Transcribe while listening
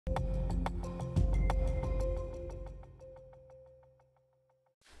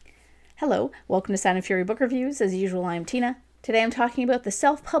Hello, welcome to Sound and Fury Book Reviews. As usual, I'm Tina. Today I'm talking about the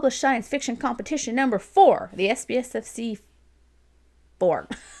self-published science fiction competition number 4, the SPSFC4.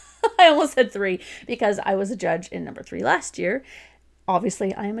 I almost said 3 because I was a judge in number 3 last year.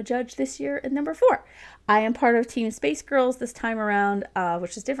 Obviously, I am a judge this year in number 4. I am part of Team Space Girls this time around,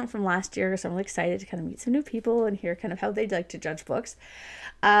 which is different from last year, so I'm really excited to kind of meet some new people and hear kind of how they'd like to judge books.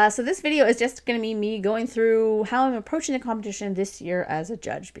 So this video is just going to be me going through how I'm approaching the competition this year as a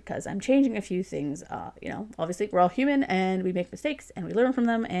judge, because I'm changing a few things. Obviously we're all human and we make mistakes and we learn from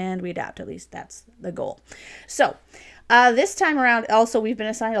them and we adapt. At least that's the goal. So this time around, also, we've been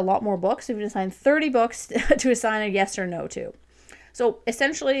assigned a lot more books. We've been assigned 30 books to assign a yes or no to. So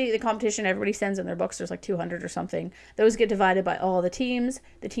essentially the competition, everybody sends in their books. There's like 200 or something. Those get divided by all the teams.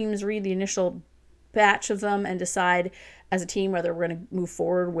 The teams read the initial batch of them and decide as a team whether we're going to move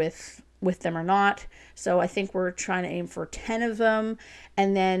forward with them or not. So I think we're trying to aim for 10 of them,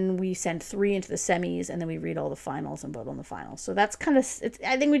 and then we send 3 into the semis, and then we read all the finals and vote on the finals. So that's kind of,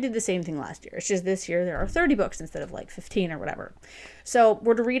 I think we did the same thing last year. It's just this year there are 30 books instead of like 15 or whatever. So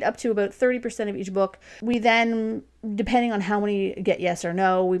we're to read up to about 30% of each book. We then, depending on how many get yes or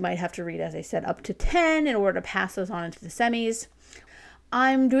no, we might have to read, as I said, up to 10 in order to pass those on into the semis.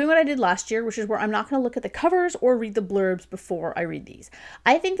 I'm doing what I did last year, which is where I'm not going to look at the covers or read the blurbs before I read these.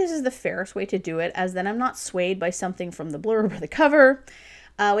 I think this is the fairest way to do it, as then I'm not swayed by something from the blurb or the cover.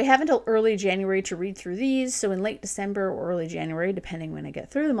 We have until early January to read through these, so in late December or early January, depending when I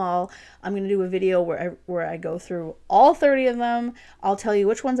get through them all, I'm going to do a video where I go through all 30 of them. I'll tell you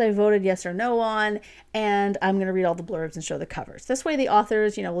which ones I voted yes or no on, and I'm going to read all the blurbs and show the covers. This way the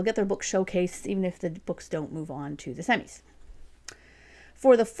authors, will get their book showcased even if the books don't move on to the semis.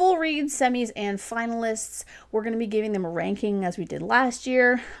 For the full reads, semis, and finalists, we're going to be giving them a ranking as we did last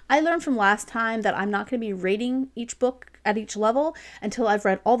year. I learned from last time that I'm not going to be rating each book at each level until I've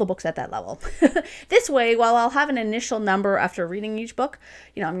read all the books at that level. This way, while I'll have an initial number after reading each book,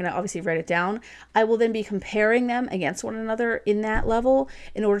 I'm going to obviously write it down, I will then be comparing them against one another in that level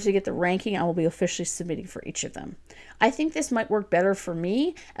in order to get the ranking I will be officially submitting for each of them. I think this might work better for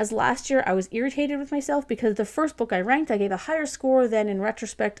me, as last year I was irritated with myself because the first book I ranked, I gave a higher score than in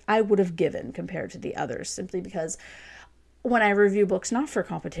retrospect I would have given compared to the others, simply because when I review books not for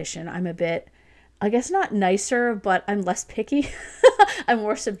competition, I'm a bit, I guess not nicer, but I'm less picky. I'm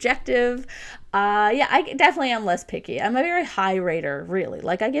more subjective. I definitely am less picky. I'm a very high rater, really.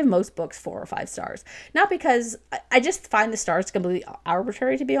 Like, I give most books 4 or 5 stars. Not because I just find the stars completely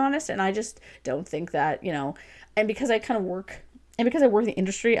arbitrary, to be honest, and I just don't think that, and because I kind of work, and because I work in the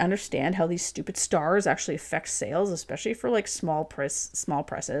industry, I understand how these stupid stars actually affect sales, especially for like small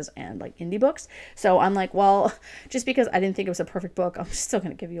presses and like indie books. So I'm like, well, just because I didn't think it was a perfect book, I'm still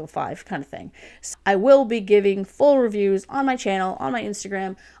going to give you a 5 kind of thing. So I will be giving full reviews on my channel, on my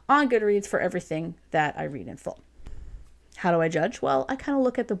Instagram, on Goodreads for everything that I read in full. How do I judge? Well, I kind of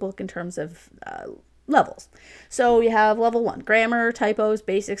look at the book in terms of levels. So you have level 1, grammar, typos,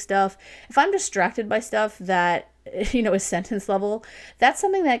 basic stuff. If I'm distracted by stuff that is sentence level, that's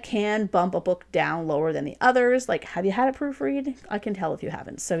something that can bump a book down lower than the others. Like, have you had a proofread? I can tell if you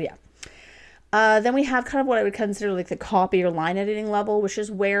haven't. So yeah. Then we have kind of what I would consider like the copy or line editing level, which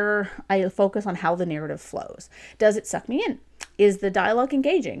is where I focus on how the narrative flows. Does it suck me in? Is the dialogue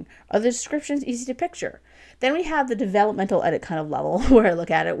engaging? Are the descriptions easy to picture? Then we have the developmental edit kind of level where I look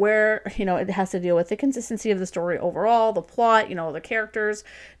at it, where, it has to deal with the consistency of the story overall, the plot, the characters.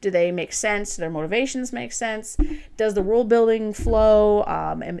 Do they make sense? Do their motivations make sense? Does the world building flow?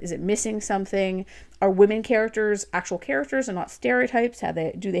 Is it missing something? Are women characters actual characters and not stereotypes?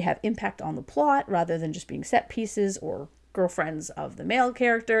 Do they have impact on the plot rather than just being set pieces or girlfriends of the male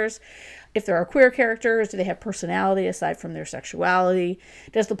characters? If there are queer characters, do they have personality aside from their sexuality?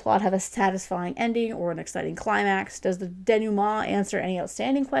 Does the plot have a satisfying ending or an exciting climax? Does the denouement answer any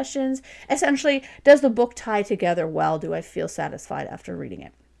outstanding questions? Essentially, does the book tie together well? Do I feel satisfied after reading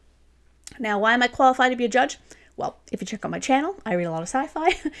it? Now, why am I qualified to be a judge? Well, if you check out my channel, I read a lot of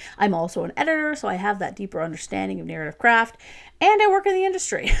sci-fi. I'm also an editor, so I have that deeper understanding of narrative craft, and I work in the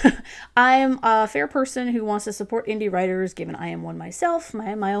industry. I'm a fair person who wants to support indie writers, given I am one myself.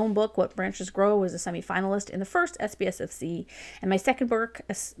 My own book, What Branches Grow, was a semi-finalist in the first SPSFC, and my second book,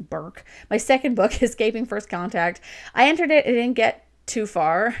 Escaping First Contact, I entered it. It didn't get too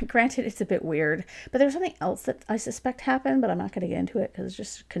far. Granted, it's a bit weird, but there's something else that I suspect happened, but I'm not going to get into it because it's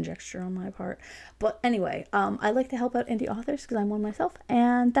just conjecture on my part. But anyway, I like to help out indie authors because I'm one myself,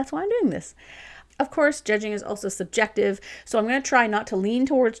 and that's why I'm doing this. Of course, judging is also subjective, so I'm going to try not to lean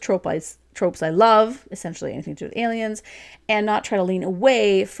towards tropes I love, essentially anything to do with aliens, and not try to lean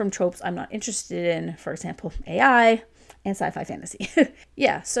away from tropes I'm not interested in, for example, AI. and sci-fi fantasy.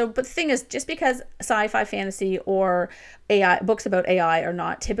 Yeah, so but the thing is, just because sci-fi fantasy or AI books about AI are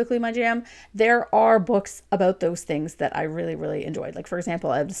not typically my jam, there are books about those things that I really, really enjoyed. Like, for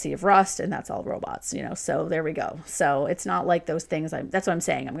example, I have The Sea of Rust, and that's all robots, you know, so there we go. So it's not like those things. That's what I'm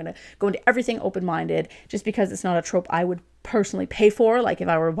saying. I'm going to go into everything open-minded. Just because it's not a trope I would personally pay for, like if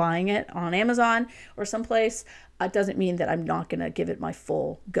I were buying it on Amazon or someplace, doesn't mean that I'm not going to give it my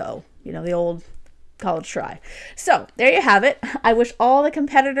full go. You know, the old college try. So there you have it. I wish all the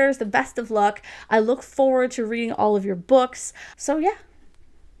competitors the best of luck. I look forward to reading all of your books. So yeah,